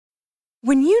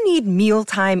When you need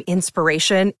mealtime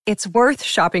inspiration, it's worth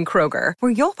shopping Kroger,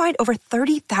 where you'll find over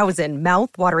 30,000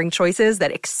 mouth-watering choices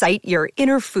that excite your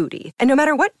inner foodie. And no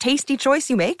matter what tasty choice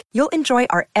you make, you'll enjoy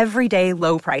our everyday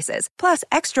low prices, plus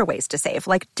extra ways to save,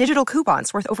 like digital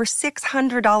coupons worth over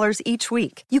 $600 each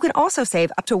week. You can also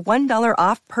save up to $1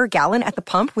 off per gallon at the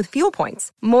pump with fuel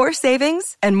points. More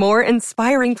savings and more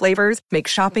inspiring flavors make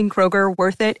shopping Kroger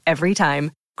worth it every time.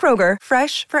 Kroger,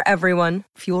 fresh for everyone.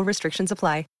 Fuel restrictions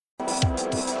apply.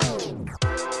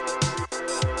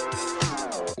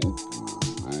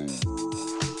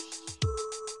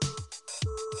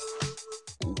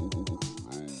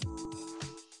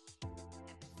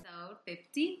 Episode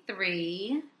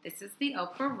 53. This is the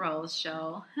Oprah Rose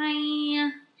Show. Hi.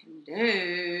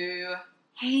 Hello.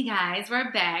 Hey guys,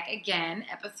 we're back again.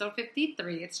 Episode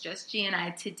 53. It's just G and I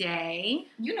today.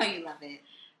 You know you love it.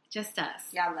 Just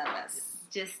us. Y'all love us.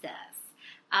 Just us.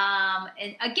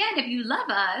 And again, if you love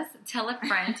us, tell a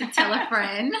friend to tell a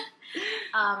friend.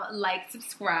 Like,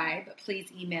 subscribe.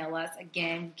 Please email us.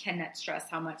 Again, cannot stress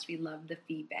how much we love the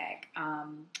feedback.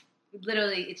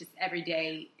 Literally, it's just every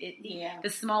day. The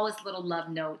smallest little love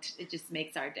note, it just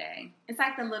makes our day. It's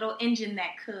like the little engine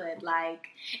that could, like,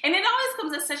 and it always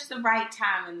comes at such the right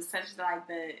time and such like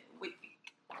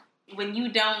when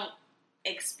you don't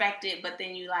expect it, but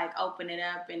then you like open it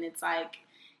up and it's like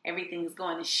everything's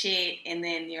going to shit, and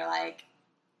then you're like,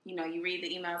 you know, you read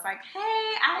the email, it's like, hey,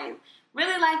 I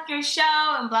really like your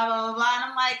show, and blah, blah, blah, blah, and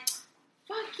I'm like,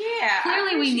 fuck yeah.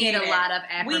 Clearly we need a lot of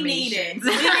affirmations. We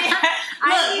need it.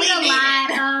 I need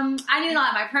a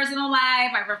lot in my personal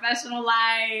life, my professional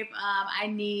life. I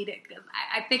need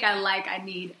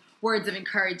words of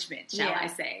encouragement, shall I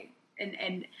say.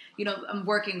 And you know, I'm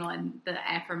working on the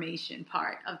affirmation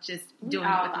part of just doing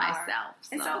it with myself.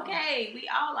 So. It's okay. We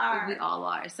all are. We all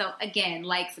are. So again,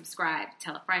 like, subscribe,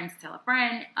 tell a friend to tell a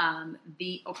friend.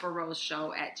 The Oprah Rose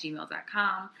Show at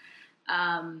gmail.com.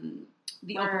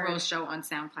 The Oprah Rose Show on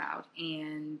SoundCloud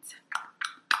and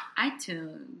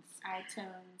iTunes.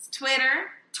 Twitter,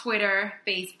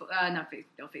 Facebook, not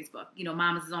Facebook. You know,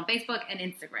 Mama's is on Facebook and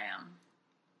Instagram.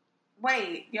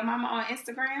 Wait, your mama on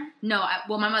Instagram? No,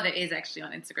 my mother is actually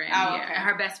on Instagram. Oh, yeah. okay.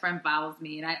 Her best friend follows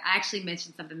me, and I actually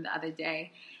mentioned something the other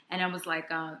day, and I was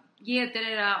like, on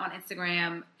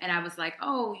Instagram, and I was like,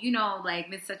 oh, you know,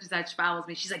 like, Miss Such and Such follows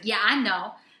me. She's like, yeah, I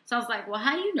know. So I was like, well,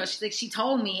 how do you know? She's like, she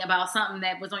told me about something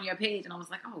that was on your page, and I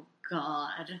was like, oh,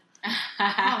 God.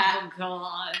 Oh,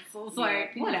 God. So it's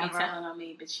like, whatever. Telling on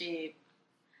me, but shit.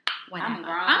 Whatever.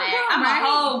 I'm a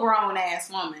whole grown-ass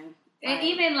woman. And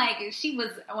even, like,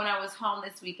 when I was home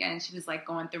this weekend, she was, like,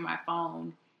 going through my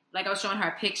phone. Like, I was showing her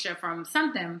a picture from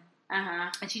something.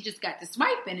 And she just got to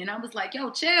swiping. And I was like, yo,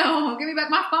 chill. Give me back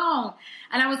my phone.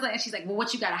 And I was like, and she's like, well,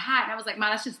 what you got to hide? And I was like, Ma,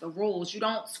 that's just the rules. You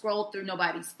don't scroll through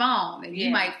nobody's phone. And you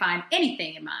might find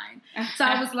anything in mine. So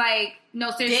I was like,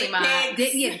 no, seriously, Ma.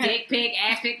 Dick pic,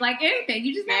 ass pic, like anything.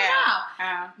 You just never know.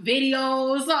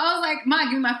 Videos. So I was like, Ma,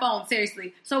 give me my phone.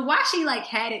 Seriously. So while she, like,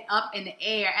 had it up in the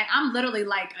air, and I'm literally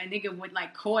like a nigga would,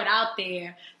 like, caught out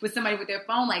there with somebody with their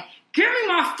phone, like, give me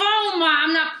my phone, Ma.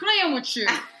 I'm not playing with you.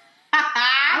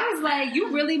 I was like,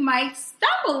 you really might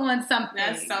stumble on something.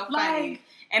 That's so funny. Like,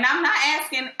 and I'm not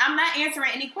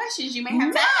answering any questions you may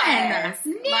have to ask.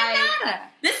 None.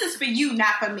 This is for you,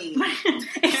 not for me.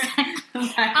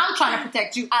 I'm trying to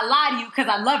protect you. I lie to you because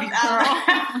I love you, girl.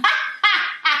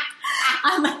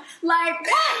 I'm like, what,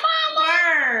 Mama?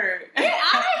 Word. Get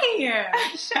out of here.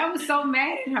 I was so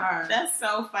mad at her. That's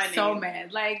so funny. So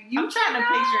mad. Like, I'm trying to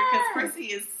picture it because Chrissy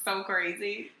is so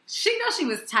crazy. She knows she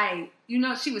was tight. You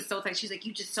know, she was so tight. She's like,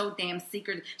 you just so damn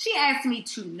secret. She asked me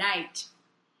tonight.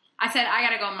 I said, I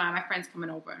gotta go, Mom. My friend's coming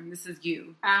over, and this is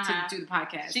you to do the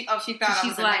podcast. She thought I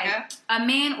was like, nigga? a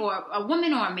man or a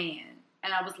woman or a man.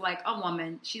 And I was like, a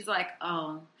woman. She's like,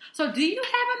 oh. So do you have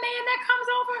a man that comes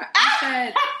over? I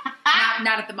said,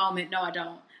 not at the moment. No, I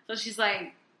don't. So she's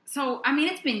like, so, I mean,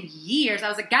 it's been years. I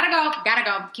was like, gotta go.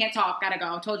 Can't talk, gotta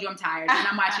go. Told you I'm tired. And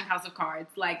I'm watching House of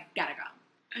Cards. Like, gotta go.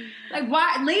 Like,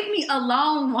 why? Leave me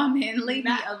alone, woman. Leave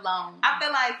me alone. I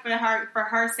feel like for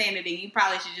her sanity, you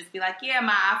probably should just be like, yeah,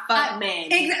 Ma, I fuck men.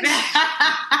 Exactly.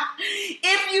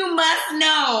 If you must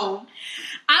know.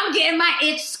 I'm getting my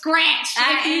itch scratched.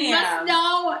 If you must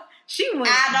know, she was.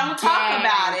 I don't talk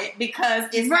about it because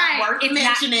it's not worth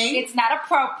mentioning. It's not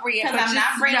appropriate. Because I'm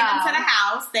not bringing them to the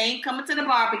house. They ain't coming to the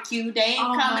barbecue. They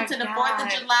ain't coming to the 4th of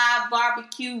July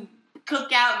barbecue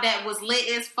cookout that was lit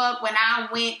as fuck when I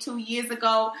went 2 years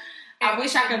ago. I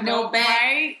wish I could go back.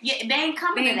 Right? Yeah, they ain't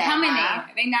coming to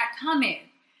that. They not coming.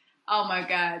 Oh my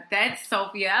God. That's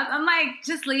Sophia. I'm like,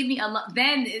 just leave me alone.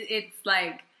 Then it's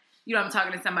like, you know, I'm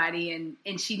talking to somebody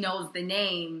and she knows the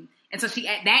name And so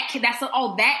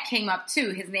that came up too.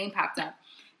 His name popped up.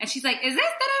 And she's like, is this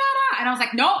da-da-da-da? And I was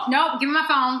like, nope, give me my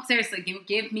phone. Seriously,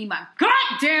 give me my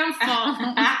goddamn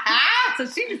phone. So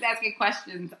she was asking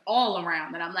questions all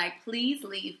around. And I'm like, please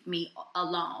leave me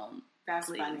alone. That's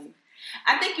funny.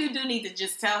 I think you do need to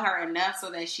just tell her enough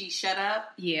so that she shut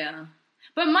up. Yeah.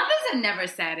 But mothers are never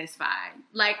satisfied.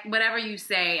 Like, whatever you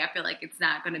say, I feel like it's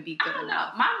not going to be good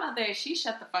enough. My mother, she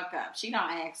shut the fuck up. She don't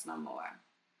ask no more.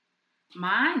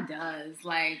 Mine does,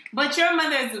 like... But your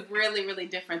mother is really, really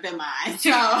different than mine,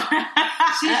 so...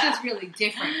 She's just really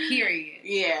different, period.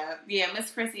 Yeah, Miss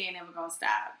Chrissy ain't never gonna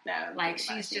stop. Like,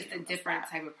 she's just a different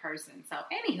type of person. So,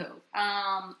 anywho,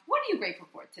 what are you grateful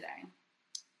for today?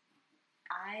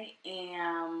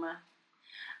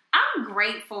 I'm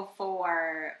grateful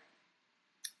for...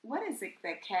 What is it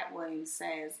that Cat Williams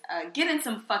says? Getting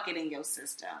some fuck it in your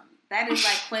system. That is,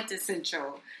 like,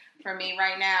 quintessential for me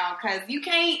right now, because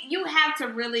you have to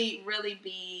really, really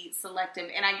be selective.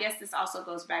 And I guess this also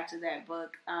goes back to that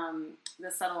book,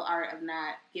 The Subtle Art of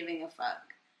Not Giving a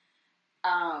Fuck.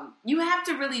 You have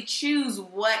to really choose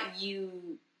what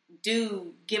you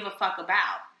do give a fuck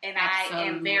about. And Absolutely. I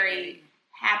am very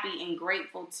happy and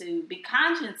grateful to be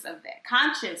conscious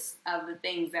of the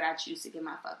things that I choose to give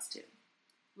my fucks to.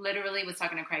 Literally was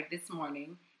talking to Craig this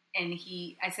morning. And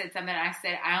I said something, I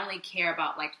said, I only care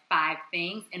about like 5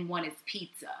 things, and one is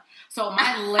pizza. So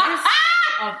my list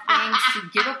of things to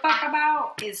give a fuck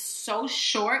about is so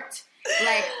short.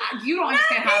 Like, you don't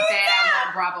understand how bad I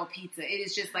want Bravo pizza. It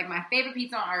is just like my favorite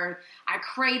pizza on earth. I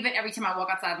crave it every time I walk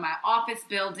outside my office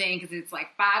building because it's like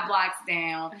 5 blocks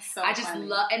down. So I just funny.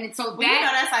 love, and it's so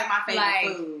that's like my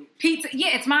favorite food. Pizza,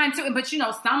 yeah, it's mine too. But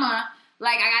summer.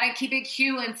 Like, I gotta keep it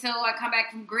cute until I come back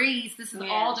from Greece. This is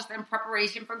all just in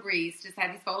preparation for Greece. Just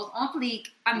have these photos on fleek.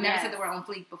 I've never said the word on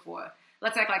fleek before.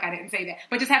 Let's act like I didn't say that.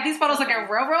 But just have these photos looking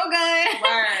real, real good.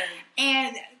 Word.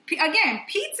 And again,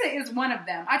 pizza is one of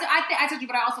them. I told you,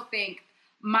 but I also think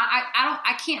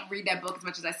I can't read that book as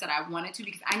much as I said I wanted to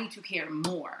because I need to care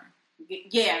more.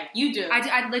 Yeah, you do.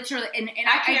 I literally and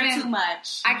I care too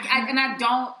much.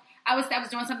 I was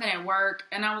doing something at work,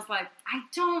 and I was like, I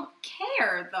don't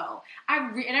care, though.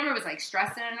 And everybody was, like,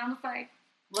 stressing, and I was, like,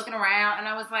 looking around, and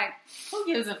I was like... Who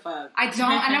gives a fuck? I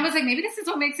don't, and I was like, maybe this is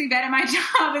what makes me bad at my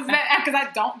job, is that, because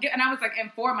I don't get, and I was like,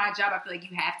 and for my job, I feel like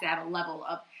you have to have a level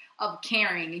of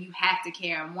caring, and you have to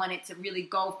care, and want it to really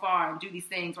go far and do these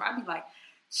things, where I'd be like,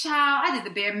 child, I did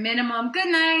the bare minimum. Good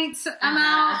night. I'm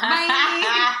out.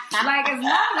 Bye. Like, as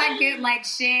long as I get, like,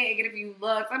 shit and get a few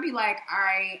looks, I'd be like, all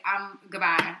right,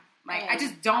 goodbye. Like, I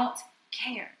just don't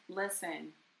care. Listen.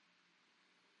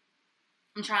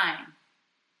 I'm trying.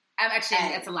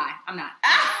 That's a lie. I'm not.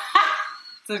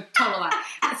 It's a total lie.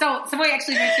 So somebody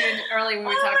actually mentioned earlier when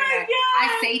we were talking that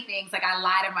I say things like I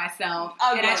lie to myself.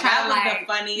 Oh, and I try that to was the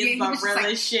funniest, but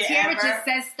realest shit Tiara ever. just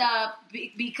says stuff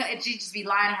because she just be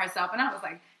lying to herself. And I was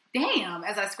like, damn,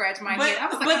 as I scratched my head. I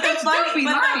was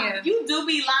like, you do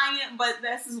be lying, but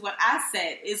this is what I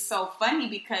said. It's so funny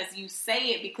because you say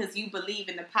it because you believe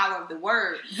in the power of the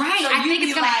word. Right. So I think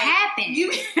it's going to happen.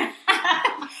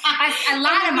 I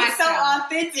lie to myself. So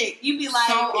authentic. You be like...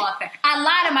 So authentic. I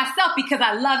lie to myself because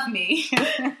I love me.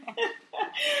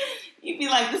 You be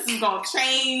like, this is going to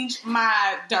change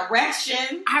my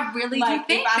direction. I really do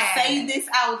think that. If I say this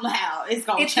out loud, it's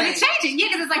going to change. It's going to change it. Yeah,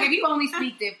 because it's like if you only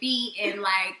speak defeat and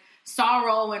like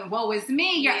sorrow and woe is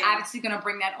me, you're obviously going to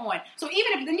bring that on. So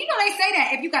even if, they say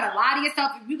that, if you got to lie to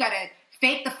yourself, if you got to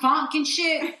fake the funk and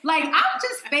shit, like, I'm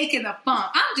just faking the funk.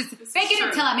 I'm just faking it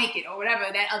until I make it, or whatever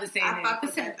that other saying is. I fuck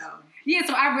with that, though. Yeah,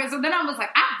 so then I was like,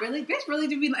 bitch really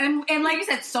do be, and like you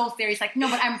said, so serious, like, no,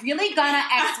 but I'm really gonna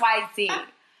XYZ.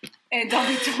 And don't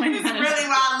be doing It's really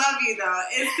why I love you, though.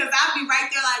 It's because I'll be right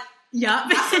there like, yup.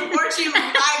 I support you,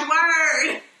 like,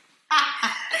 word.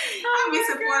 I'll be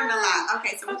supporting a lot.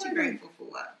 Okay, so what you grateful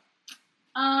for?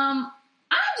 I'm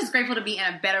just grateful to be in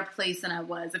a better place than I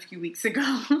was a few weeks ago.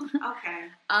 Okay.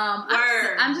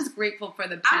 I'm just grateful for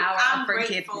the power of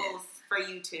forgiveness. Grateful for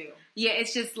you too. Yeah,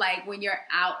 it's just like when you're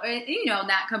out,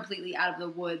 not completely out of the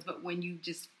woods, but when you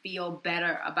just feel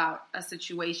better about a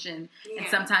situation. Yeah. And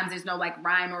sometimes there's no like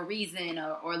rhyme or reason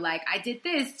or like I did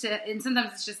this and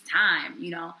sometimes it's just time,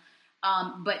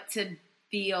 but to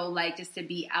feel like just to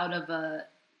be out of a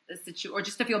situation or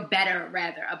just to feel better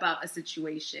rather about a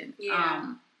situation.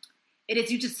 Yeah. It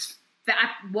is I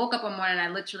woke up one morning and I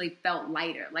literally felt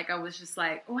lighter. Like I was just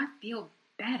like, oh, I feel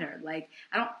better. Like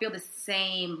I don't feel the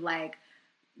same like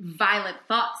violent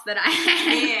thoughts that I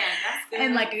had. Yeah, that's good.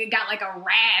 And like it got like a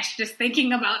rash just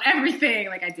thinking about everything.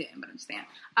 Like I didn't, but I understand.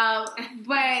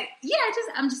 But yeah,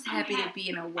 I'm just happy to be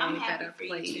in a way better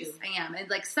place. I am. And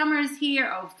like summer's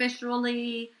here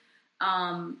officially.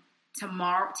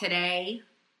 today,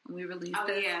 when we released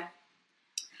this. Oh, yeah.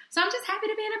 So I'm just happy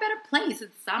to be in a better place.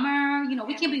 It's summer. You know,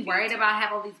 we can't be worried about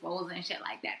having all these woes and shit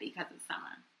like that because it's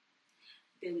summer.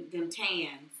 Them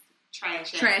T.A.Ns.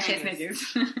 Trash ass niggas.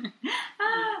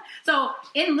 So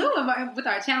in lieu of with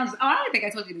our challenges, I don't think I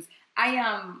told you this. I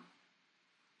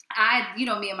you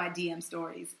know me and my DM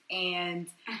stories, and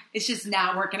it's just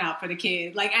not working out for the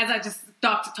kid. Like, as I just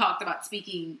talked about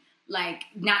speaking, like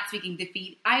not speaking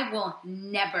defeat, I will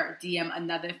never DM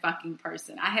another fucking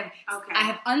person. I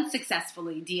have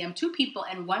unsuccessfully DM'd 2 people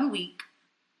in 1 week.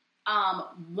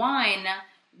 One,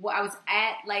 I was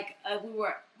at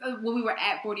we were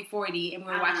at 40/40 and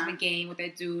we were watching the game with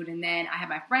that dude, and then I had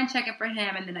my friend checking for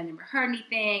him, and then I never heard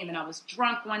anything, and then I was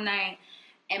drunk one night,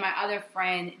 and my other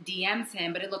friend DMs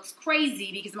him, but it looks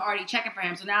crazy because I'm already checking for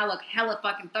him, so now I look hella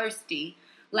fucking thirsty,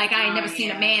 like I ain't never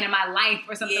seen a man in my life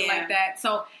or something like that.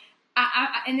 So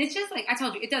and it's just like I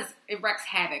told you, it wreaks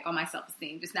havoc on my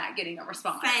self-esteem, just not getting a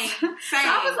response. Same. So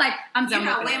I was like, I'm done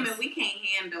with this. Women, we can't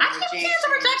handle rejection. I can't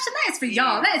handle rejection. That is for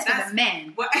y'all. That is for the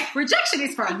men. Rejection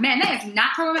is for men. That is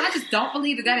not for women. I just don't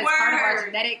believe that is part of our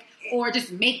genetic or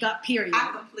just makeup, period.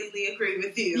 I completely agree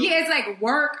with you. Yeah, it's like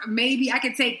work, maybe I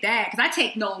could take that, because I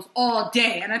take no's all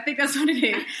day, and I think that's what it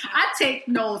is. I take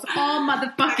no's all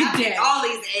motherfucking day. All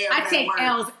these L's. I take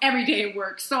L's every day at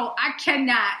work, so I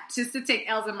cannot, just to take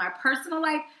L's in my personal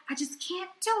life, I just can't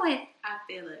do it. I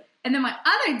feel it. And then my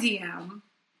other DM,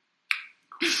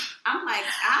 I'm like,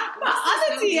 my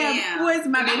other DM was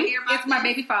my baby. It's my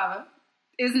baby father.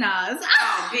 Is Nas.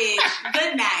 Oh, bitch.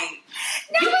 Good night.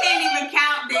 No, you can't even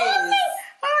count this.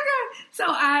 Oh, God. So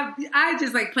I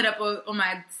just, like, put up on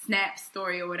my Snap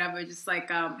story or whatever, just,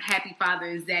 like, Happy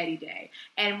Father's Daddy Day.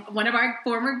 And one of our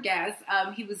former guests,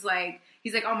 he's like,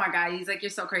 oh, my God. He's like,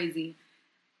 you're so crazy.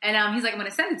 And he's like, I'm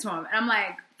going to send it to him. And I'm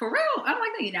like, for real? I'm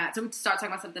like, no, you're not. So we start talking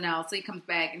about something else. So he comes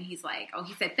back and he's like, oh,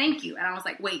 he said, thank you. And I was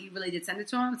like, wait, you really did send it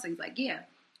to him? So he's like, yeah.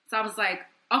 So I was like,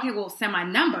 okay, well, send my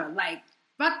number. Like,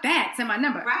 fuck that, send my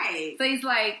number. Right. So he's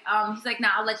like, nah,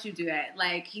 I'll let you do that.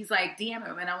 Like, he's like, DM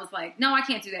him. And I was like, no, I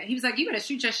can't do that. He was like, you better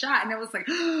shoot your shot. And I was like,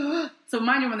 so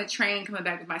mind you, on the train coming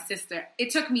back with my sister, it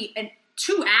took me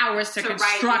 2 hours to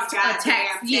construct a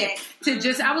text. Yeah.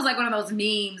 I was like one of those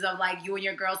memes of like you and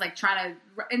your girls like trying to,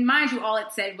 and mind you, all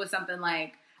it said was something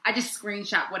like, I just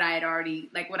screenshot what I had already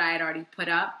put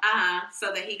up.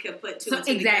 So that he could put two and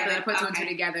two exactly, together. Put two and two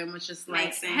together and was just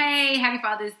like, hey, happy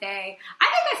Father's Day. I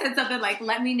think I said something like,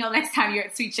 let me know next time you're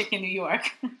at Sweet Chicken, New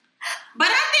York. But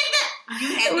I think that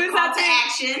you had the call to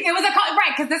action. It was a call,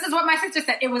 right, because this is what my sister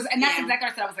said. It was, and that's exactly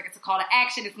what I said. I was like, it's a call to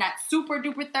action. It's not super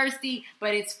duper thirsty,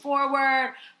 but it's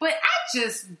forward. But I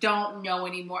just don't know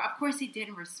anymore. Of course, he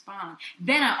didn't respond.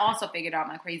 Then I also figured out,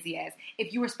 my crazy ass,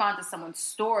 if you respond to someone's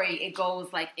story, it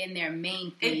goes like in their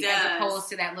main feed as opposed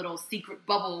to that little secret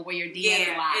bubble where your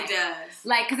DMs lie. It does.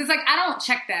 Like, because it's like, I don't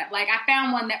check that. Like, I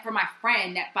found one that for my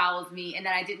friend that follows me, and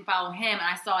then I didn't follow him, and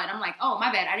I saw it. I'm like, oh,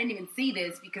 my bad. I didn't even see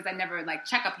this because I never like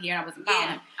check up here and I wasn't following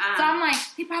him. So I'm like,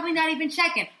 he probably not even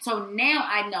checking. So now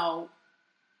I know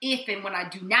if and when I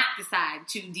do not decide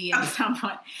to DM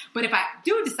someone. But if I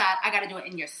do decide, I got to do it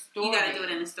in your story. You got to do it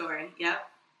in the story. Yep.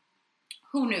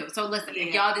 Who knew? So listen,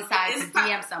 if y'all decide to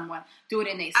DM someone, do it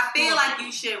in their story. I feel like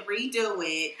you should redo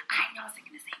it. I know, I was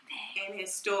thinking the same thing. In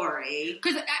his story.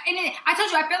 Because I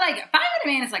told you, I feel like finding a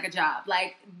man is like a job.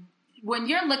 Like, when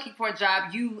you're looking for a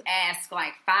job, you ask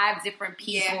like 5 different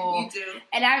people. Yeah, you do.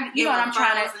 And I'm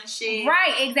trying to. And shit.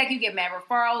 Right, exactly. You get mad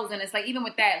referrals, and it's like even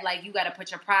with that, like you got to put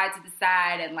your pride to the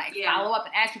side and like follow up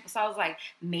and ask people. So I was like,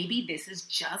 maybe this is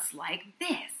just like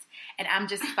this, and I'm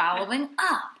just following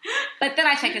up. But then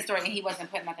I checked his story, and he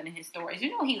wasn't putting nothing in his stories.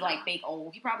 You know, he's like fake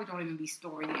old. He probably don't even be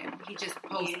storying. He just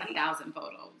posts 1,000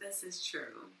 photos. This is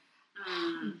true.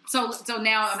 So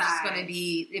now I'm just going to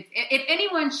be, if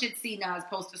anyone should see Nas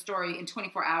post a story in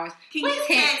 24 hours, please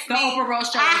hit the Oprah Rose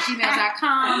Show at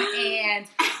gmail.com, and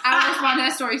I will respond to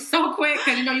that story so quick,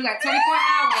 because you know you got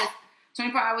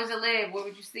 24 hours to live. What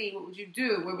would you see? What would you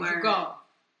do? Where would you go?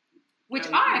 Which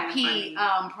RIP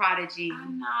Prodigy. I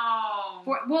know.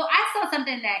 Well, I saw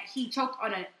something that he choked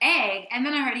on an egg, and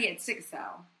then I heard he had sickle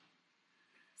cell.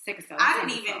 I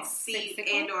didn't even see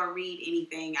and or read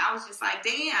anything. I was just like,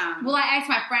 damn. Well, I asked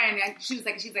my friend, and she's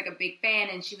like a big fan,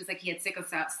 and she was like, he had sickle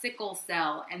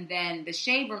cell, and then the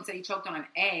Shade Room said he choked on an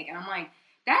egg, and I'm like,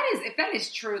 if that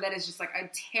is true, that is just like a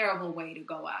terrible way to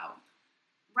go out.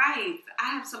 Right.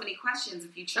 I have so many questions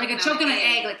if you choke on an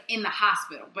egg, like in the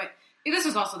hospital, but this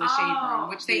was also the Shade Room,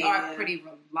 which they are pretty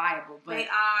reliable. But they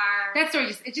are. That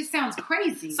story it just sounds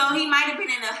crazy. So he might have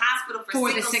been in the hospital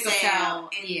for the sickle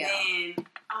cell,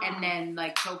 and then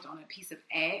like choked on a piece of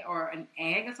egg or an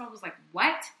egg. So I was like,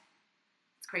 what?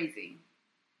 crazy.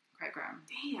 Cracker.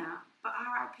 Damn. But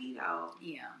R.I.P. though.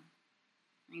 Yeah.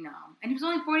 I know. And he was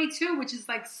only 42, which is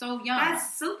like so young.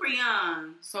 That's super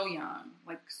young. So young.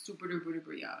 Like super duper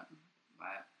duper young.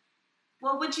 But.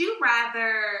 Well, would you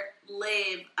rather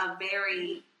live a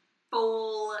very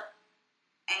full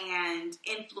and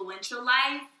influential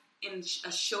life in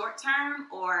a short term,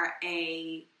 or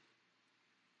I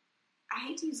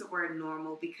hate to use the word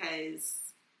normal because...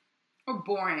 Or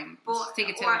boring. Take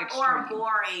it to an extreme. Or a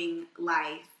boring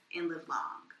life and live long.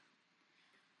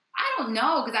 I don't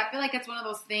know, because I feel like it's one of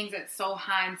those things that's so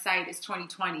hindsight is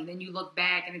 2020. Then you look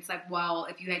back and it's like, well,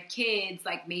 if you had kids,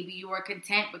 like maybe you were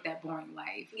content with that boring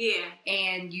life. Yeah.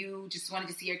 And you just wanted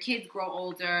to see your kids grow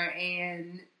older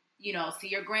and, you know, see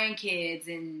your grandkids,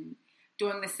 and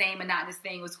doing the same monotonous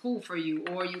thing was cool for you.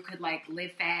 Or you could like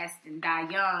live fast and die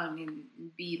young and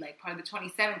be like part of the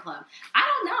 27 club. I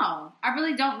don't know. I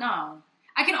really don't know.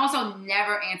 I can also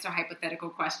never answer hypothetical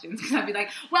questions because I'd be like,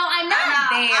 well, I'm not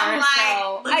there, I'm like,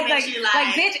 so looking I'd at you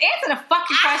like, bitch, answer the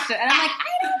fucking question. And I'm like,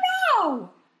 I don't know.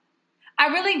 I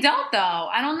really don't, though.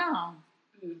 I don't know.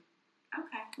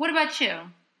 Okay. What about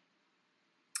you?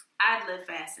 I'd live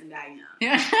fast and die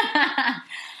young.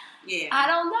 Yeah. I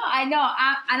don't know. I know.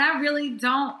 I really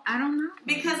don't. I don't know.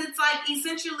 Because it's like,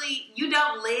 essentially, you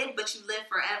don't live, but you live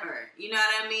forever. You know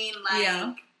what I mean?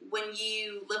 Like, when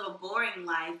you live a boring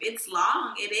life, it's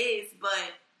long, it is,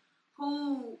 but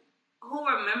who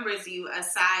remembers you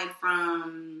aside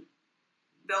from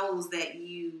those that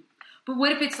you... But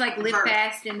what if it's like live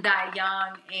fast and die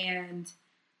young and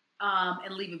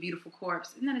leave a beautiful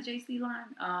corpse? Isn't that a JC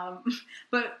line?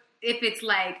 But if it's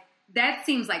like, that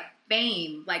seems like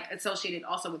fame, like associated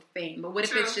also with fame. But what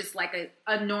if it's just like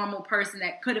a normal person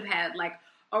that could have had like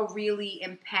a really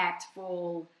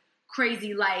impactful,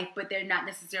 crazy life, but they're not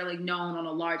necessarily known on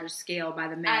a larger scale by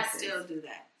the masses? I still do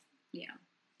that. Yeah.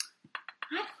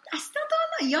 I still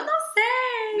don't know. You don't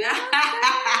say.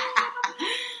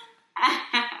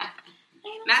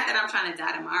 Not that I'm trying to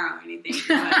die tomorrow or anything,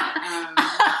 but,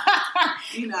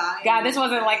 you know. God, this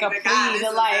wasn't like a plea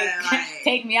to like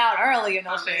take me out early or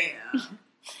no shit. Yeah.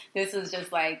 This is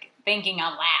just like thinking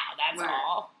out loud. That's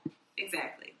all.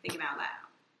 Exactly. Thinking out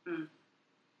loud.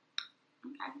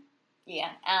 Okay.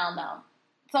 Yeah, I don't know.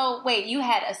 So, wait, you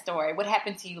had a story. What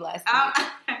happened to you last week?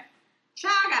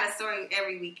 Child, I got a story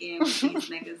every weekend with these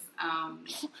niggas.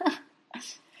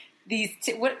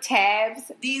 What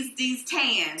tabs? These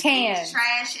T.A.Ns. T.A.Ns. These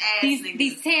trash ass niggas.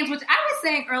 These T.A.Ns, which I was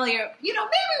saying earlier, you know,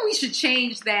 maybe we should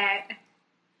change that.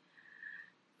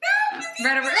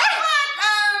 Rhetoric.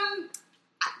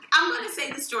 I'm going to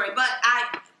say the story, but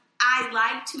I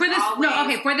like to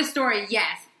for the story,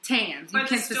 yes. T.A.Ns. You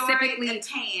can specifically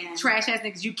tan. Trash ass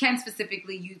niggas. You can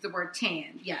specifically use the word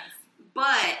tan. Yes.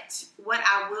 But what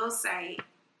I will say,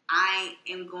 I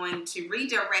am going to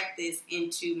redirect this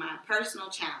into my personal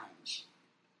challenge.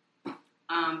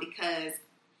 Because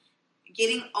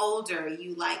getting older,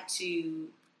 you like to,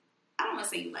 I don't want to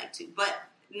say you like to, but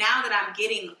now that I'm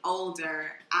getting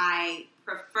older, I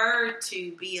prefer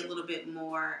to be a little bit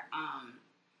more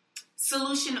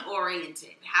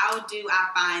solution-oriented. How do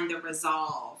I find the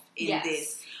resolve in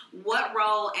this? What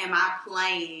role am I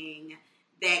playing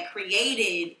that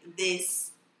created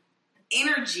this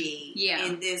energy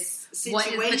in this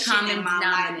situation in my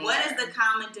life? What is the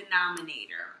common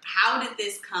denominator? How did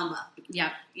this come up?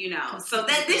 Yep. You know, so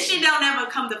that this shit don't ever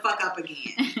come the fuck up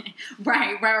again.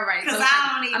 Right. Because so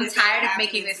I'm tired of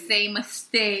making the same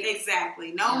mistake.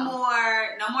 Exactly. No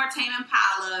more Tame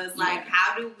Impalas. Like,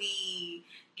 how do we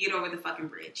get over the fucking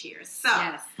bridge here? So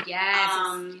yes.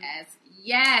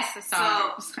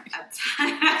 Sorry.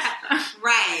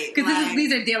 Right. Because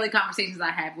these are daily conversations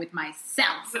I have with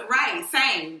myself. Right.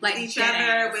 Same. Like with each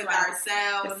other, with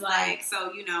ourselves. Like,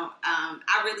 so, you know,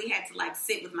 I really had to like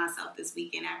sit with myself this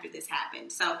weekend after this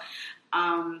happened. So,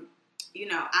 you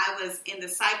know, I was in the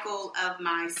cycle of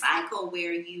my cycle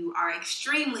where you are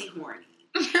extremely horny.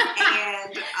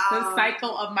 And the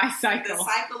cycle of my cycle. The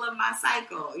cycle of my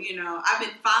cycle. You know, I've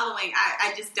been following.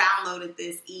 I just downloaded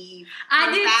this Eve.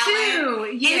 I did too.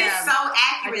 Yeah, it is so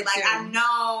accurate. Like I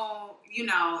know, you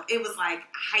know, it was like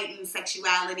heightened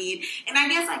sexuality, and I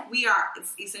guess like we are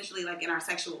essentially like in our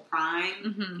sexual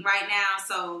prime right now.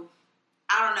 So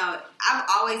I don't know. I've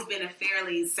always been a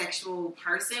fairly sexual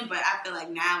person, but I feel like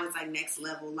now it's like next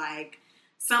level. Like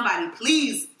somebody,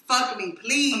 please. Fuck me,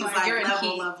 please, like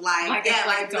level of like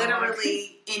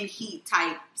literally in heat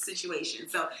type situation.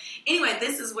 So anyway,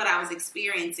 this is what I was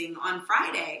experiencing on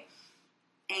Friday.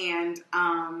 And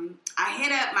I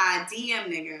hit up my DM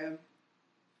nigga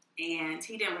and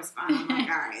he didn't respond. I'm like,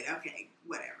 all right, okay,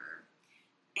 whatever.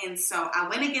 And so I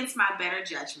went against my better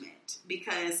judgment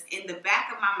because in the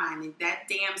back of my mind, that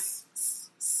damn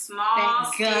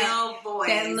small, still voice.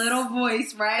 That little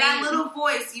voice, right? That little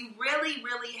voice. You really,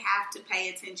 really have to pay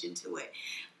attention to it.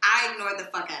 I ignored the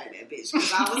fuck out of that bitch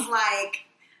because I was like,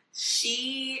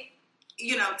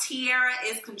 Tiara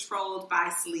is controlled by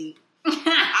sleep.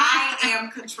 I am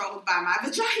controlled by my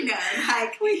vagina.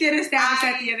 Like we did establish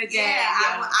that the other day. Yeah,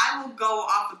 I will go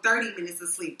off of 30 minutes of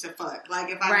sleep to fuck.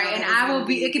 Like if I and I will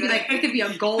be. It could be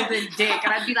a golden dick,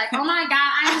 and I'd be like, oh my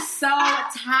god, I'm so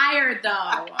tired though.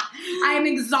 I am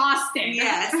exhausted.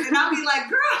 Yes, and I'll be like,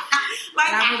 girl, like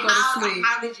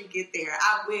how did you get there?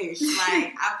 I wish,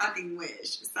 like I fucking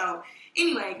wish. So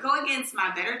anyway, go against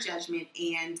my better judgment,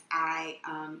 and I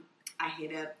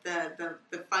hit up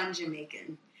the fun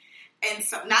Jamaican. And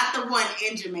so, not the one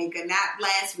in Jamaica, not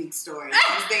last week's story.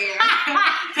 I was there.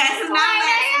 That's not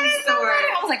last week's story.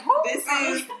 I was like, who?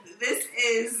 This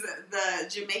is the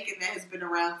Jamaican that has been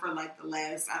around for like the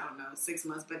last, 6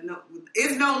 months, but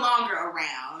is no longer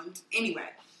around. Anyway,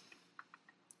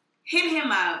 hit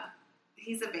him up.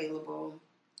 He's available.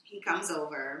 He comes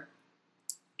over,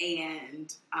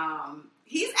 and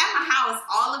he's at my house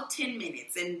all of 10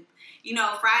 minutes. And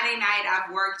Friday night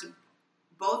I've worked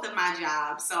both of my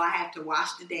jobs, so I have to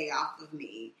wash the day off of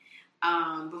me.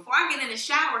 Before I get in the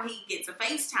shower, he gets a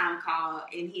FaceTime call,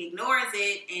 and he ignores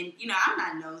it, and, I'm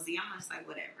not nosy. I'm just like,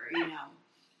 whatever,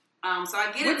 So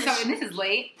I get in the shower. And this is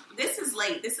late? This is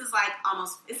late. This is like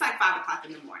it's like 5 o'clock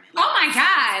in the morning. Like, oh my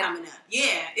God. Coming up.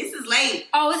 Yeah, this is late.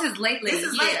 Oh, this is late. This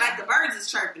is late. Like the birds is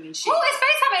chirping and shit. Who is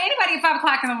FaceTiming anybody at 5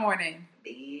 o'clock in the morning?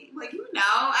 Well,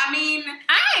 I mean.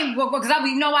 I ain't, because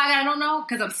I don't know,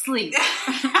 because I'm asleep.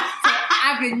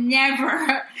 I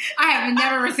have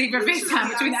never received a FaceTime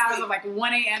between the hours of like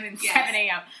 1 a.m. and 7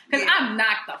 a.m. Because I'm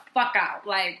knocked the fuck out.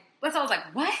 Like, so I was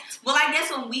like, what? Well, I guess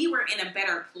when we were in a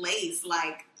better place,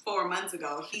 like 4 months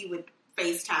ago, he would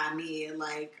FaceTime me at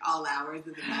like all hours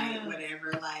of the night,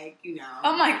 whatever, like,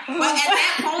 Oh my God. But at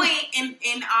that point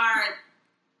in our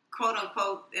quote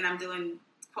unquote, and I'm doing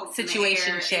quote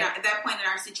situationship. At that point in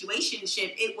our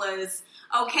situationship, it was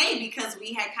okay because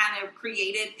we had kind of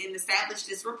created and established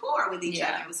this rapport with each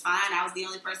other. It was fine. I was the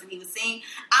only person he was seeing.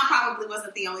 I probably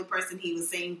wasn't the only person he was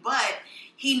seeing, but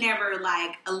he never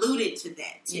like alluded to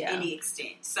that to any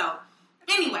extent. So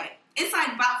anyway, it's like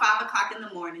about 5 o'clock in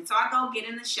the morning. So I go get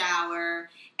in the shower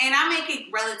and I make it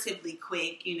relatively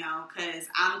quick, because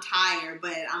I'm tired,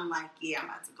 but I'm like, I'm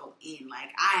about to go in. Like,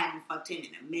 I haven't fucked him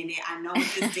in a minute. I know what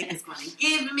this dick is going to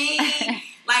give me.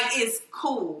 Like, it's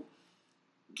cool.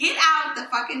 Get out the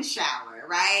fucking shower,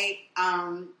 right?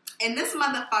 And this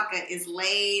motherfucker is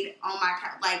laid on my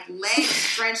couch, like legs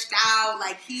stretched out,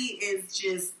 like he is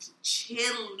just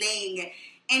chilling.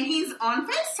 And he's on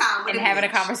FaceTime with and having a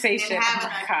conversation. And having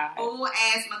a full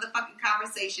ass motherfucking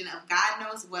conversation of God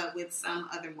knows what with some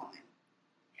other woman.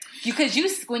 Because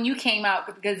when you came out,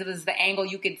 because it was the angle,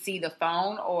 you could see the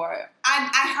phone, or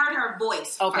I heard her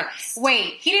voice. Okay, first.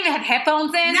 Wait, he didn't even have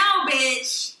headphones in? No,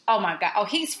 bitch. Oh my God! Oh,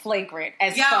 he's flagrant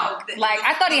as fuck.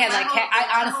 I thought he had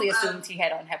I honestly assumed he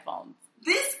had on headphones.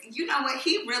 This, you know what,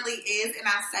 he really is, and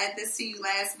I said this to you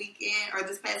last weekend, or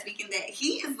this past weekend, that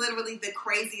he is literally the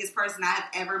craziest person I have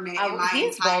ever met in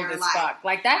my entire life. Fuck.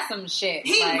 Like, that's some shit.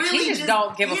 He really just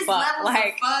don't give a fuck.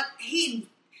 Like,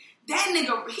 that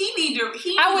nigga, he need to learn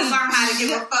how to give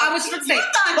a fuck. I was going to say,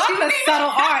 fuck the subtle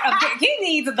art of he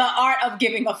needs the art of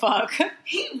giving a fuck.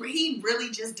 He really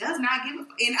just does not give a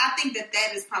fuck. And I think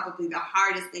that is probably the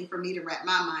hardest thing for me to wrap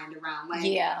my mind around. Like,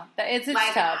 yeah, it's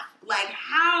tough. Like,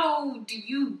 how do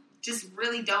you just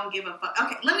really don't give a fuck?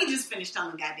 Okay, let me just finish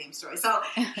telling the goddamn story. So,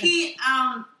 he,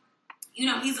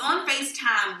 he's on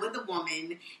FaceTime with a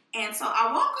woman, and so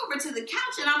I walk over to the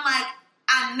couch, and I'm like,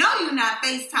 I know you're not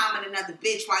FaceTiming another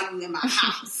bitch while you in my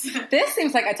house. This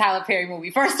seems like a Tyler Perry movie,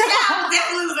 first of all. Yeah,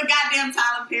 definitely was a goddamn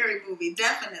Tyler Perry movie,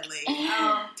 definitely.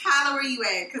 Tyler, where you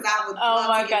at? Because I would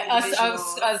love to get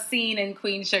a scene in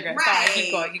Queen Sugar. Right.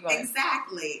 Sorry, keep going.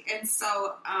 Exactly. And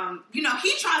so, he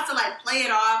tries to, like, play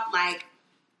it off like,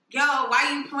 yo,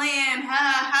 why you playing?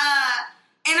 Ha.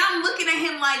 And I'm looking at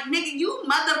him like, nigga, you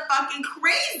motherfucking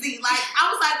crazy. Like,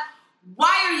 I was like,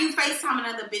 why are you FaceTiming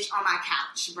another bitch on my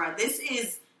couch, bro? This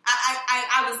is,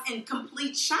 I was in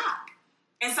complete shock.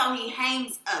 And so he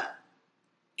hangs up.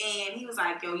 And he was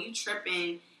like, yo, you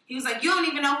tripping. He was like, you don't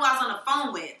even know who I was on the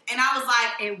phone with. And I was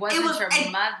like, it was your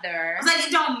mother. I was like,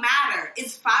 it don't matter.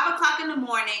 It's 5 o'clock in the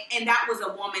morning, and that was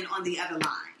a woman on the other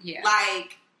line. Yeah.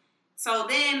 Like, so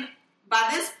then, by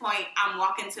this point, I'm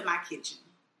walking to my kitchen.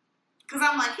 Because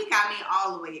I'm like, he got me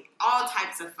all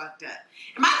types of fucked up.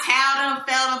 And my towel done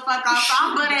fell the fuck off, so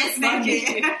I'm butt-ass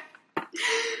naked.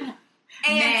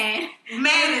 and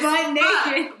man is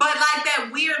fuck. But like that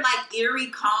weird, like eerie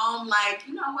calm, like,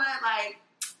 you know what, like,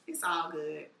 it's all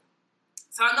good.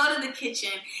 So I go to the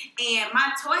kitchen, and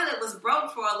my toilet was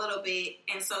broke for a little bit.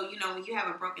 And so, you know, when you have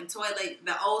a broken toilet,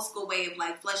 the old school way of,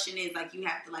 like, flushing is, like, you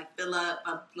have to, like, fill up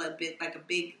a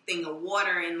big thing of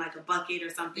water in, like, a bucket or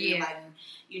something. Yeah. Like,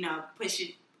 you know, push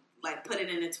it, like, put it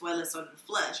in the toilet so to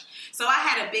flush. So I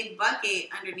had a big bucket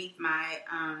underneath my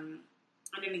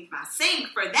sink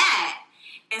for that.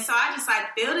 And so I just,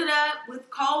 like, filled it up with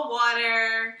cold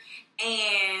water,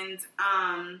 and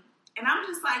I'm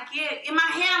just like, yeah, in my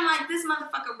head, I'm like, this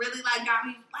motherfucker really, like, got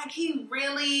me, like, he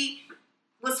really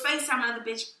was FaceTiming another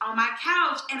bitch on my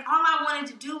couch, and all I wanted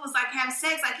to do was, like, have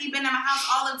sex. Like, he'd been in my house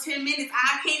all of 10 minutes.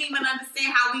 I can't even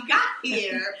understand how we got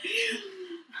here.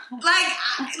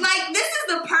 like, this is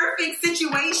the perfect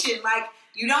situation. Like,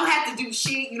 you don't have to do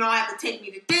shit. You don't have to take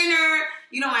me to dinner.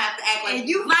 You don't have to act like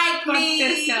you like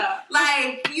me.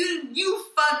 Like, you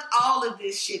fucked all of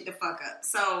this shit the fuck up.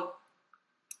 So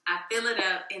I fill it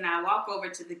up, and I walk over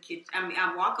to the kitchen.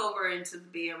 I walk over into the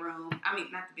bedroom.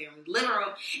 Not the bedroom, living room.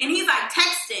 And he's, like,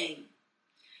 texting.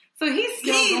 So he's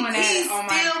still going at it. He's still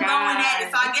going at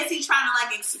it. So I guess he's trying to,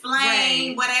 like,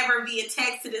 explain whatever via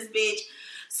text to this bitch.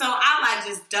 So I, like,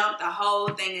 just dumped the whole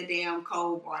thing of damn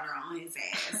cold water on his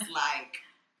ass. Like,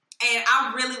 and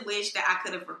I really wish that I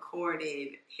could have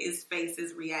recorded his face,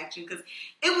 his reaction, because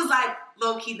it was, like,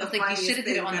 low-key the funniest thing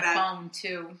that I've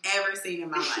ever seen in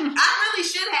my life. I really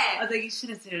should have. I think you should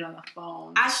have said it on the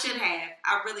phone. I should have.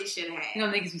 I really should have. You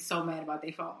know, niggas be so mad about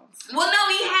their phones. Well, no,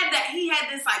 he had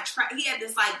this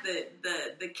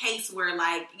the case where,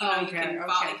 like, you know, it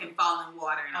can fall in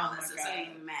water and all that, so it doesn't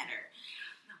even matter.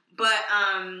 But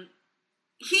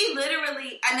he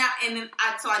literally,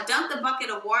 so I dumped a bucket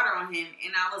of water on him,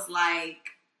 and I was like,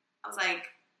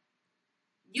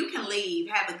 you can leave,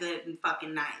 have a good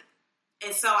fucking night.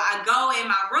 And so I go in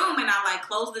my room, and I, like,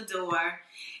 close the door,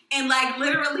 and, like,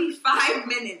 literally 5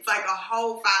 minutes, like a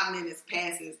whole 5 minutes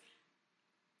passes.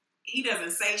 He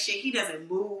doesn't say shit. He doesn't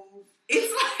move.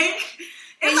 It's like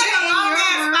a long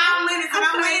ass 5 minutes, and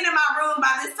I'm laying in my room.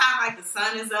 By this time, like, the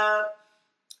sun is up,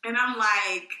 and I'm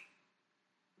like,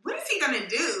 what is he gonna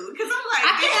do? Because I'm like,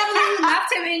 I can't believe you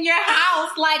left him in your house,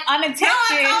 like, unattended. No,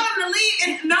 I told him to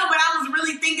leave. But I was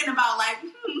really thinking about, like,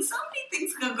 so many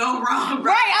things could go wrong.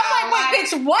 Right, I'm like, wait,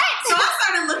 bitch, what? So I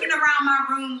started looking around my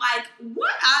room, like,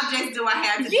 what objects do I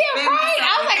have to defend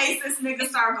myself in case this nigga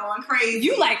start going crazy?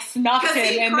 You, like, snuffed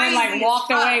him and then, like, walked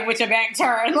away with your back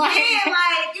turned. Like, yeah,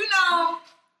 like, you know.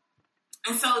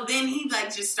 And so then he,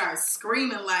 like, just starts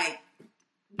screaming, like,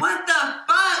 what the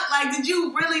fuck? Like, did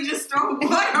you really just throw water?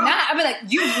 I'd be like,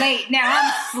 you late. Now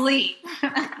I'm asleep.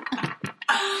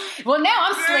 Well, now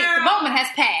I'm asleep. The moment has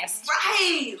passed.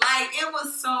 Right. Like, it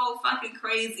was so fucking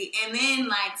crazy. And then,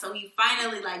 like, so he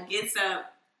finally, like, gets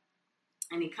up,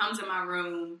 and he comes in my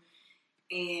room,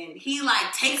 and he,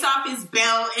 like, takes off his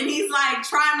belt, and he's, like,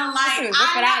 trying to, like,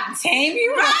 whip it out and tame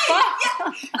you? Right. Yeah.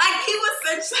 Like, he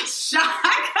was such a shock.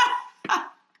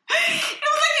 It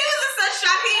was like he was in such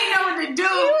shock. He didn't know what to do.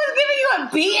 He was giving you a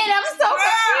beating. I'm so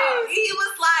confused. He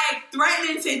was like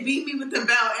threatening to beat me with the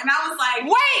belt, and I was like,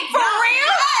 "Wait, for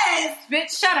real? Yes,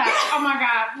 bitch, shut up! Oh my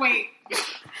god, wait.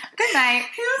 Good night."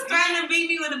 He was threatening to beat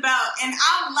me with a belt, and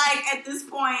I'm like, at this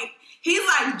point, he's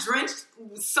like drenched,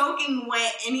 soaking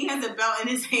wet, and he has a belt in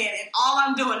his hand, and all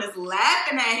I'm doing is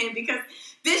laughing at him because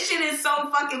this shit is so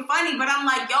fucking funny. But I'm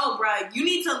like, yo, bro, you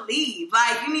need to leave.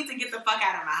 Like, you need to get the fuck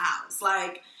out of my house.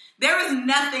 Like, there is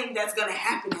nothing that's going to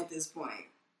happen at this point.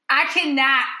 I cannot.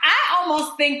 I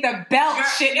almost think the belt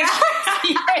shit is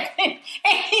crazier than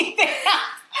anything else.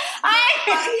 I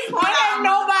have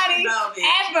nobody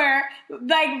ever,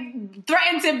 like,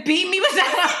 threatened to beat me besides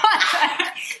my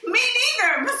mother. Me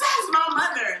neither, besides my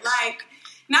mother. Like,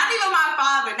 not even my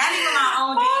father, not even my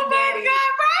own daddy. God,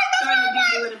 right? Threatened to beat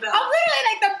me with a belt. I'm literally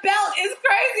like, the belt is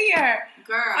crazier.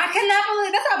 Girl. I cannot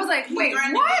believe that's why I was like, wait,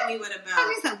 what? Me with a belt.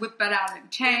 He said whip it out and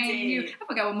chain you. I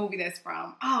forgot what movie that's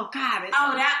from. Oh God. It's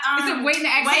it Waiting to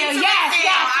Exhale?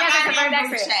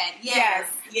 Yes.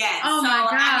 Oh my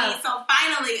God. I mean, so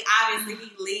finally, obviously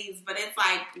he leaves, but it's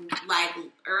like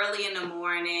early in the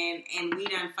morning and we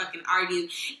done fucking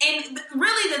argued. And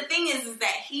really the thing is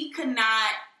that he could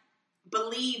not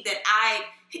believe that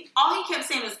all he kept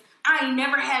saying was, I ain't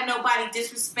never had nobody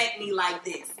disrespect me like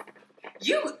this.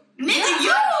 Your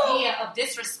idea of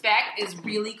disrespect is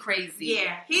really crazy.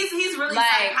 Yeah, he's really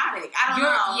psychotic. I don't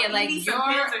know. Yeah, like some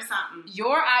pills or something.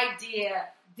 Your idea,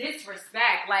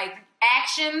 disrespect, like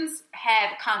actions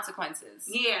have consequences.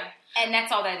 Yeah, and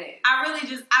that's all that is. I've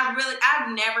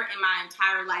never in my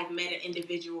entire life met an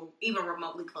individual even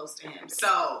remotely close to him.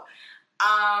 So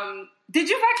Did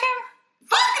you fuck him?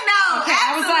 Fuck no. Okay,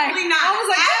 absolutely not. I was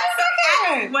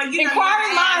like, well, you know,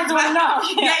 inquiring minds want to know.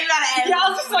 Yeah, you gotta ask. Yeah, I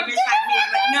was just like,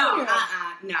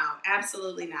 no,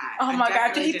 absolutely not. Oh my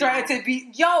God, did he threaten to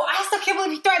beat? Yo, I still can't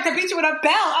believe he threatened to beat you with a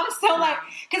belt. I'm still like,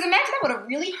 because imagine that would have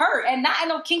really hurt, and not in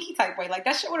no kinky type way. Like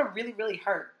that shit would have really, really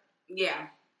hurt. Yeah.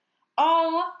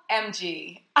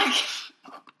 OMG.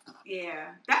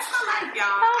 Yeah, that's my life, y'all.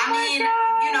 Oh I mean,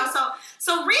 God. you know,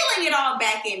 so reeling it all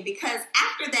back in, because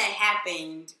after that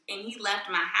happened and he left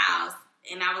my house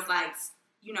and I was like,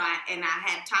 you know, and I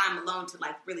had time alone to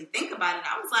like really think about it.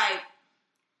 I was like,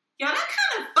 yo, that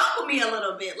kind of fucked with me a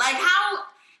little bit. Like,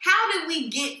 how did we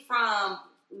get from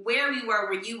where we were,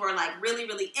 where you were like really,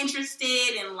 really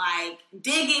interested and like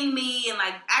digging me and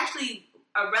like actually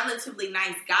a relatively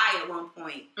nice guy at one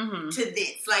point to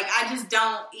this? Like, I just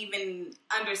don't even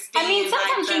understand. I mean,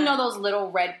 sometimes like, you know those little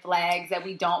red flags that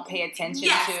we don't pay attention to.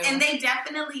 Yes, and they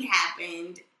definitely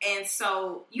happened. And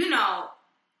so, you know,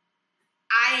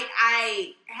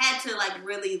 I had to like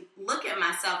really look at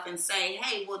myself and say,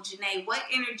 hey, well, Janae, what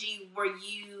energy were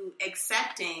you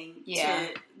accepting?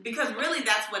 Because really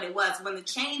that's what it was. When the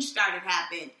change started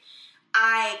happening,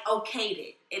 I okayed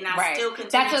it, and I still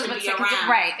continue to be around.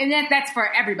 Right, and that's for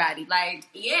everybody. Like,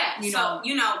 you know,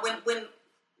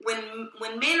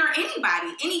 when men or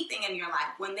anybody, anything in your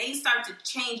life, when they start to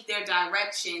change their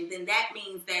direction, then that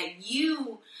means that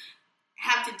you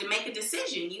have to make a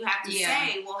decision. You have to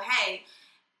say, well, hey,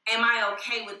 am I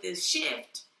okay with this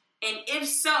shift? And if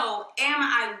so, am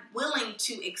I willing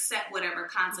to accept whatever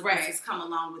consequences come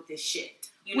along with this shift?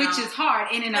 You know? Which is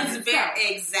hard in and of itself.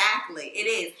 Exactly, it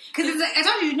is. Because I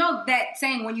told you know that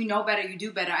saying, when you know better, you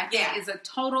do better, I think is a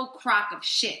total crock of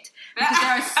shit. Because there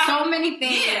are so many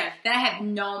things that I have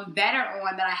known better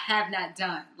on that I have not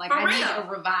done. Like, I need a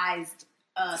revised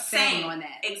saying on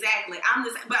that. Exactly. I'm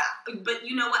just, but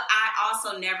you know what? I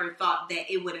also never thought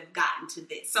that it would have gotten to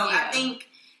this. So I think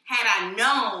had I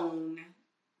known,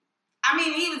 I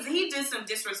mean, he did some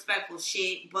disrespectful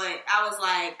shit, but I was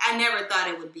like, I never thought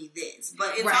it would be this.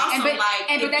 But it's also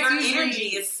if your energy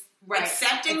is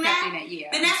accepting that,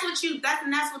 then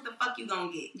that's what the fuck you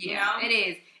gonna get. You know?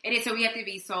 It is. So we have to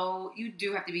be you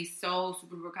do have to be so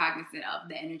super cognizant of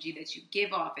the energy that you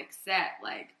give off, accept,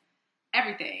 like,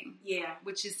 everything. Yeah.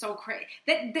 Which is so crazy.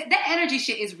 That energy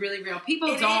shit is really real.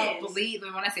 People don't believe,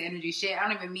 when I say energy shit, I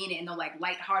don't even mean it in no like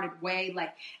lighthearted way.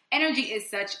 Like, energy is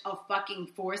such a fucking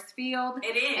force field.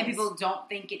 It is. And people don't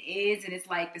think it is. And it's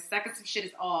like the second some shit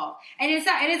is off. And it's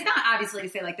not obviously to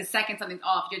say like the second something's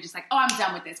off, you're just like, oh, I'm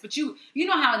done with this. But you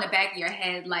know how in the back of your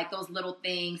head, like those little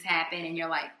things happen and you're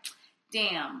like,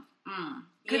 damn,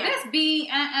 could this be,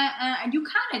 and you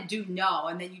kind of do know,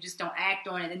 and then you just don't act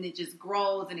on it, and it just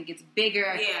grows, and it gets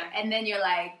bigger, and then you're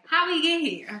like, how we get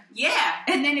here? Yeah.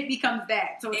 And then it becomes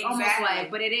that. So it's almost like,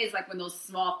 but it is like when those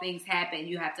small things happen,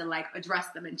 you have to like address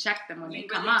them and check them when they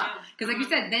come up. Because like you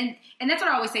said, then, and that's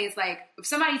what I always say, it's like, if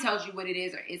somebody tells you what it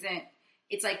is or isn't,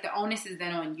 it's like the onus is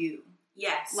then on you.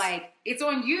 Yes. Like, it's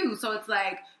on you. So it's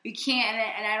like, we can't,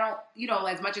 and I don't, you know,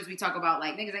 as much as we talk about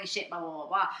like, niggas ain't shit, blah, blah, blah,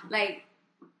 blah, like,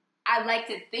 I like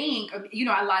to think, you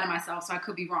know, I lie to myself, so I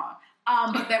could be wrong.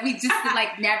 But that we just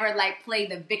like never like play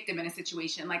the victim in a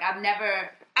situation. Like, I've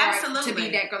never to be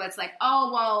that girl that's like,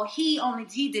 oh well, he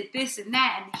did this and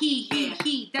that, and he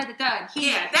da da da.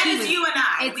 That is you and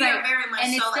I. It's we like, are very much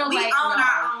and it's so still like, we like, own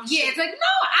our own shit. Yeah, it's like,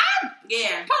 no,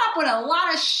 I put up with a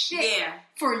lot of shit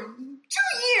for 2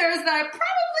 years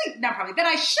that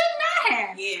I should not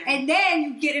have. Yeah. And then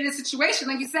you get in a situation,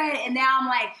 like you said, and now I'm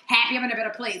like happy I'm in a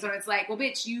better place. Or it's like, well,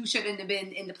 bitch, you shouldn't have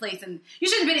been in the place, and you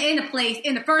shouldn't have been in the place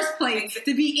in the first place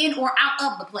to be in or out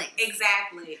of the place.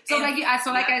 Exactly. So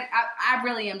I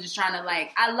really am just trying to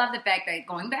like, I love the fact that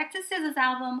going back to SZA's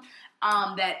album,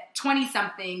 that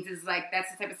 20-somethings is like,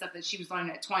 that's the type of stuff that she was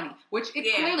learning at 20, which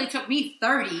it clearly took me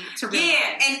 30 to realize.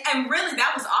 Yeah, and really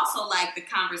that was also like the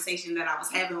conversation that I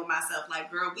was having with myself,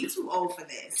 like, girl, we too old for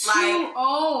this. Too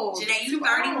old. Janae, you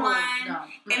 31. No.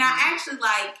 And I actually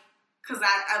like, because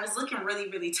I was looking really,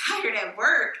 really tired at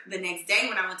work the next day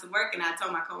when I went to work, and I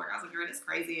told my coworker, I was like, girl, this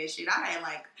crazy as shit. I had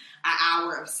like an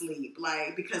hour of sleep,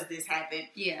 like, because this happened.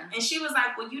 Yeah. And she was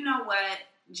like, well, you know what,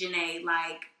 Janae,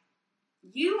 like,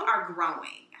 you are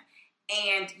growing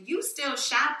and you still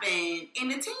shopping in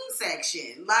the teen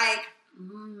section. Like,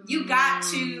 you got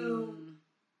to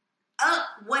up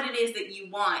what it is that you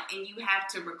want, and you have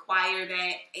to require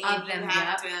that, and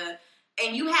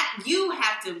you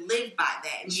have to live by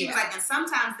that. And she was like, and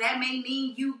sometimes that may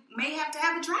mean you may have to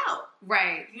have a drought.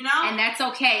 Right. You know? And that's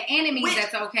okay. And it means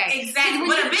that's okay. Exactly.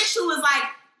 But a bitch who was like,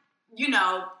 you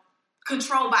know,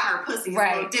 controlled by her pussy is a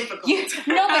little difficult.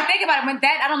 No, but think about it. When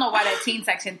that, I don't know why that teen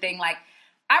section thing, like,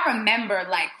 I remember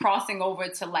like crossing over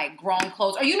to like grown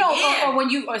clothes, or or when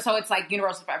you, or so it's like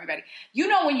universal for everybody. You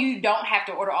know when you don't have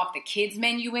to order off the kids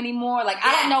menu anymore. Like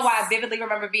I don't know why I vividly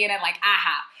remember being at like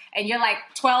IHOP. And you're like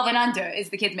 12 and under is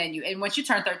the kids menu. And once you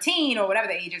turn 13 or whatever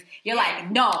the age is, you're like,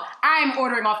 no, I'm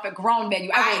ordering off the grown menu.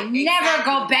 I will never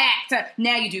go back to,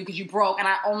 now you do because you broke and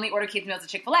I only order kids meals at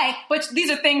Chick-fil-A. But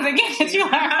these are things, again, that you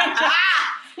learn.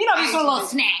 You know, just a little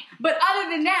snack. But other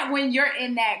than that, when you're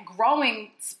in that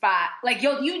growing spot, like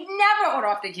you never order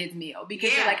off the kids meal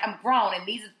because you're like, I'm grown and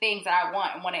these are things that I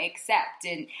want and want to accept.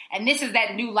 And this is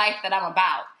that new life that I'm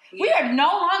about. Yeah. We are no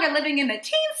longer living in the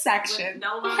teen section. We're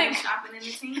no longer shopping in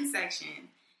the teen section.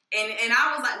 And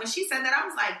I was like, when she said that, I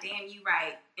was like, damn, you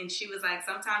right. And she was like,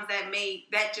 sometimes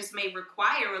that just may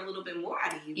require a little bit more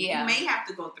out of you. Yeah. You may have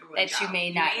to go through a job. You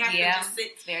may not. You may have to just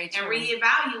sit and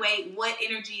reevaluate what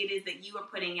energy it is that you are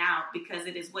putting out because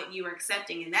it is what you are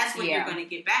accepting. And that's what you're going to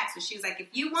get back. So she was like, if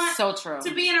you want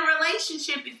to be in a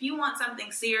relationship, if you want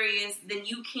something serious, then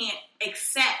you can't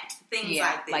accept things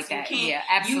like this. Like that. You can't,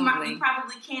 absolutely. You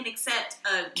probably can't accept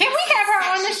Can we have her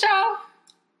on the show?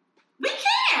 We can.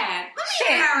 Let me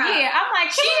get her up. Yeah, I'm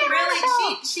like, she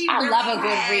really love a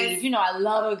good read. You know, I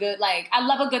love a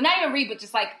good, not even read, but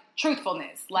just like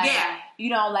truthfulness. Like, you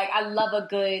know, like I love a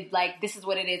good, like, this is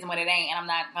what it is and what it ain't, and I'm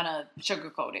not gonna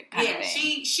sugarcoat it kind of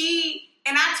thing. She,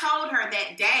 and I told her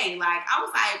that day, like, I was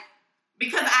like,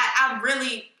 because I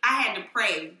had to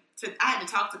pray. I had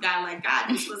to talk to God, like, God,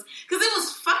 this was, because it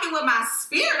was fucking with my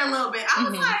spirit a little bit. I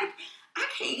was like, I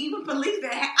can't even believe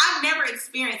that. I've never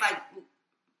experienced, like,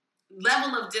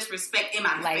 level of disrespect in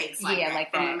my face, like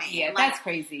that. Yeah, like, that's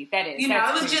crazy. That is, you know,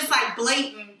 it was crazy. Just like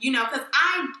blatant, you know, because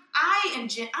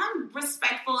I'm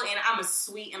respectful and I'm a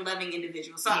sweet and loving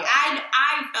individual. So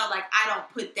I felt like I don't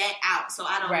put that out, so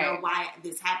I don't know why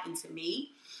this happened to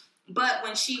me. But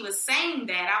when she was saying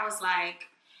that, I was like,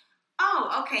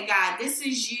 oh, okay, God, this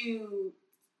is you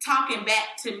talking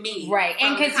back to me, right?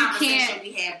 And because you can't,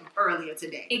 we had earlier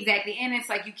today, exactly. And it's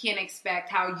like you can't expect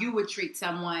how you would treat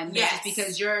someone, just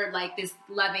because you're like this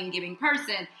loving, giving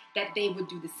person, that they would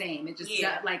do the same. It just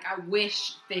like I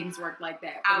wish things worked like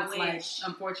that, but like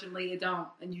unfortunately it don't,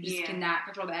 and you just cannot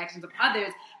control the actions of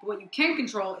others. But what you can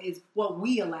control is what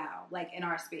we allow, like in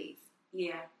our space.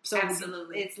 Yeah, so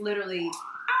absolutely. It's literally. All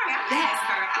right, I'll ask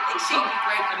her. I think she'd be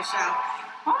great for the show.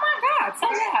 Oh my God, so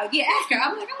loud. Yeah, ask her.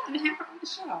 I'm like, I want to have her on the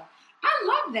show. I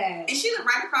love that. And she lived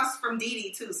right across from Dee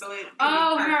Dee, too, so it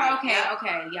her,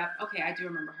 okay, I do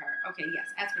remember her. Okay, yes,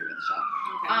 ask her to be on the show.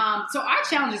 Okay. So our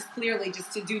challenge is clearly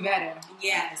just to do better.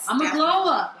 Yes, I'm going to glow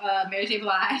up, Mary J.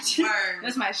 Blige. Word.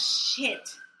 That's my shit.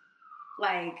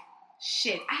 Like,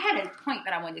 shit. I had a point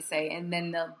that I wanted to say, and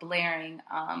then the blaring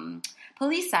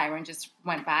police siren just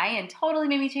went by and totally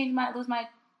made me lose my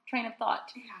train of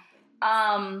thought. It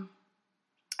happened.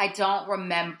 I don't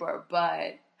remember,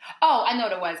 but I know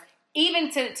what it was.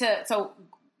 Even so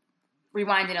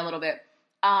rewinding a little bit,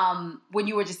 when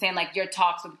you were just saying like your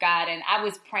talks with God, and I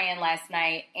was praying last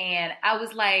night, and I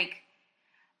was like,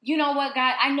 you know what,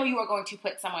 God, I know you are going to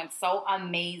put someone so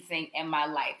amazing in my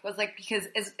life. I was like, because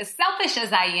as selfish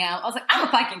as I am, I was like, I'm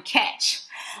a fucking catch.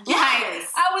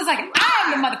 Yes. Like, I was like,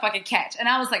 I'm the motherfucking catch, and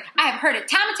I was like, I have heard it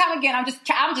time and time again. I'm just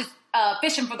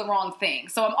fishing for the wrong thing.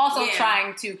 So I'm also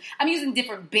I'm using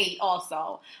different bait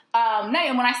also. Not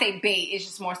even when I say bait, it's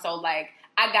just more so like,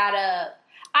 I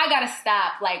gotta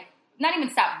stop, like, not even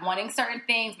stop wanting certain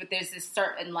things, but there's this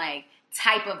certain, like,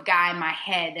 type of guy in my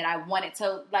head that I wanted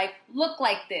to, like, look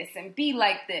like this and be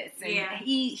like this. And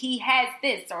he has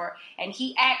this, and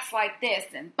he acts like this,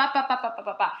 and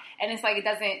And it's like, it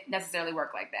doesn't necessarily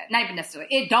work like that. Not even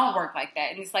necessarily. It don't work like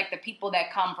that. And it's like the people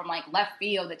that come from, like, left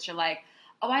field that you're like,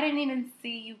 oh, I didn't even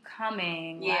see you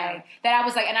coming. Yeah. Like, that I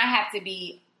was like, and I have to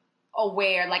be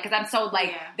aware, like, because I'm so,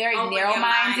 like, very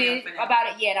narrow-minded about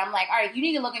it. Yeah, and I'm like, all right, you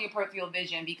need to look in your peripheral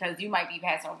vision because you might be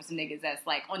passing over some niggas that's,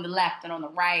 like, on the left and on the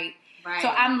right. Right. So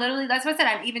I'm literally, that's what I said,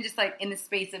 I'm even just, like, in the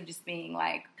space of just being,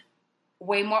 like,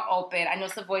 way more open. I know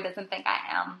Savoy doesn't think I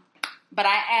am, but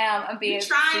I am. I'm being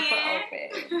super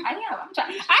open. I am. I'm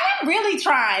trying. I am really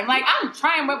trying. Like, I'm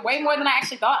trying way more than I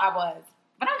actually thought I was.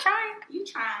 But I'm trying. You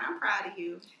trying. I'm proud of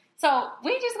you. So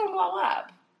we just gonna glow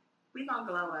up. We gonna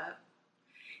glow up.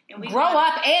 And we grow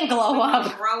up and glow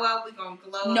up. Grow up. We gonna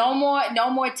glow up. No more tabs.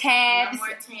 No more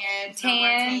tabs.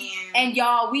 Tans. And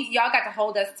y'all got to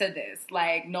hold us to this.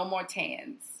 Like, no more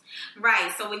tans.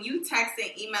 Right. So when you text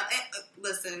and email,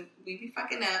 listen, we be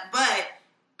fucking up, but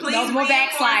please, no more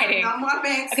backsliding. No more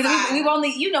backsliding. Because we've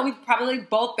only, we've probably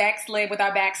both backslid with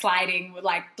our backsliding with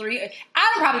like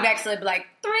I probably backslid with like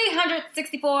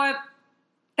 364,000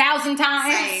 1,000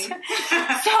 times. Same.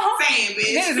 So Same,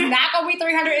 bitch. this is not gonna be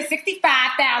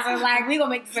 365,000. Like we gonna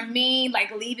make some mean,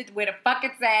 like leave it where the fuck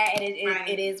it's at, and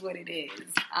it is what it is.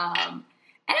 And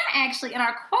I actually, and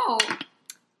our quote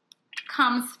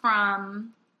comes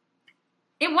from.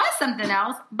 It was something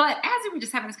else, but as we were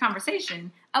just having this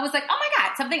conversation, I was like, oh my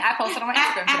God, something I posted on my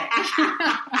Instagram today.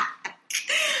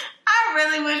 I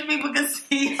really wish people could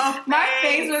see your face. My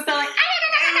face was so like,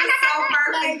 it was so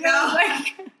perfect,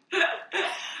 though.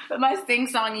 But my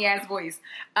sing-songy ass voice.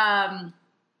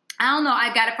 I don't know.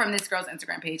 I got it from this girl's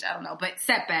Instagram page. I don't know. But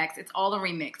setbacks, it's all a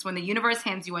remix. When the universe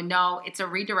hands you a no, it's a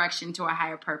redirection to a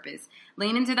higher purpose.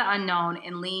 Lean into the unknown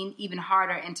and lean even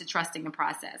harder into trusting the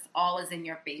process. All is in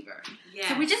your favor. Yes.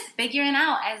 So we're just figuring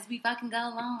out as we fucking go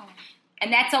along.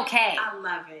 And that's okay. I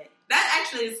love it. That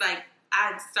actually is like,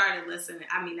 I started listening.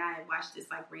 I mean, I watched this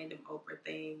like random Oprah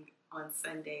thing on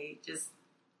Sunday just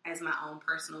as my own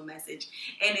personal message.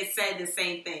 And it said the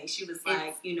same thing. She was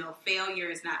like,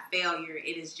 failure is not failure.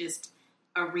 It is just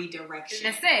a redirection.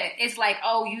 That's it. It's like,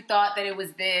 oh, you thought that it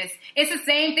was this. It's the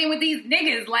same thing with these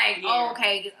niggas. Like, oh,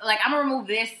 okay, like I'm going to remove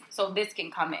this so this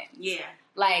can come in. Yeah.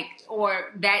 Like,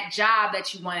 or that job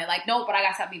that you wanted. Like, nope, but I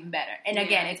got something even better. And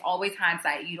again, it's always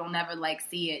hindsight. You don't never like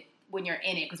see it when you're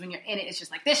in it. Because when you're in it, it's just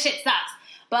like, this shit sucks.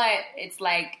 But it's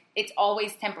like, it's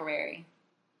always temporary.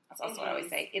 That's also what I always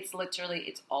say. It's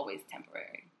always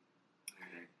temporary.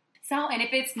 Mm-hmm. So, and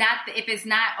if it's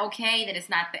not okay, then it's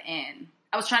not the end.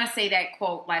 I was trying to say that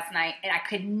quote last night, and I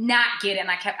could not get it, and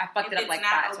I fucked it up like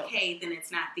 5 times. If it's not okay, then it's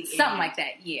not the end. Something like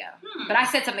that, yeah. But I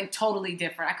said something totally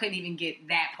different. I couldn't even get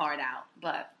that part out.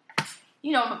 But,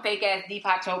 I'm a fake-ass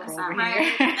Deepak Chopra over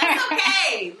here. That's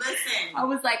okay. Listen. I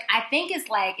was like, I think it's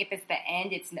like, if it's the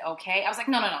end, it's okay. I was like,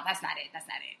 no, that's not it. That's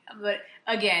not it. But,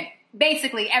 again,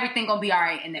 basically, everything going to be all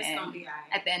right in the end. It's going to be all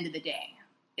right. At the end of the day.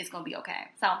 It's going to be okay.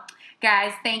 So,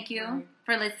 guys, thank you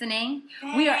for listening.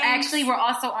 Thanks. We're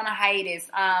also on a hiatus.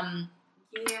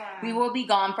 Yeah. We will be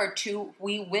gone for 2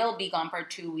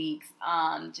 weeks.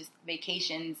 Just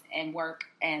vacations and work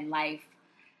and life.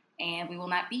 And we will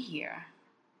not be here.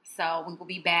 So, we will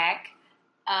be back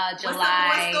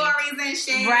July. With some more stories and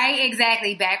shit. Right,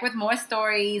 exactly. Back with more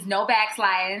stories. No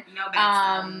backsliding.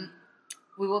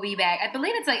 We will be back. I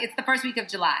believe it's the first week of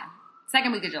July.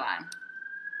 Second week of July.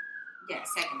 Yeah,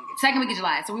 second week of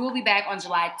July. So we will be back on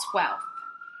July 12th.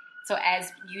 So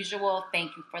as usual,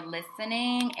 thank you for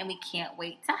listening, and we can't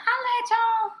wait to holla at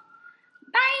y'all.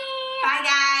 Bye. Bye,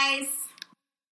 guys.